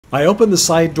I opened the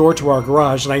side door to our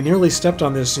garage and I nearly stepped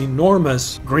on this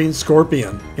enormous green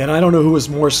scorpion. And I don't know who was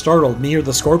more startled, me or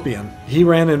the scorpion. He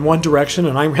ran in one direction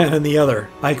and I ran in the other.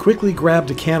 I quickly grabbed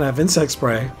a can of insect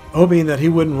spray, hoping that he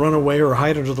wouldn't run away or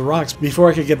hide under the rocks before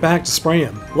I could get back to spray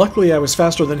him. Luckily I was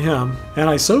faster than him, and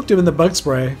I soaked him in the bug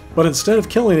spray, but instead of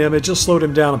killing him, it just slowed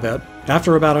him down a bit.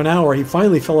 After about an hour, he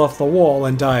finally fell off the wall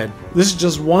and died. This is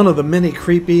just one of the many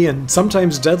creepy and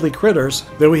sometimes deadly critters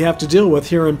that we have to deal with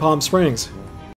here in Palm Springs.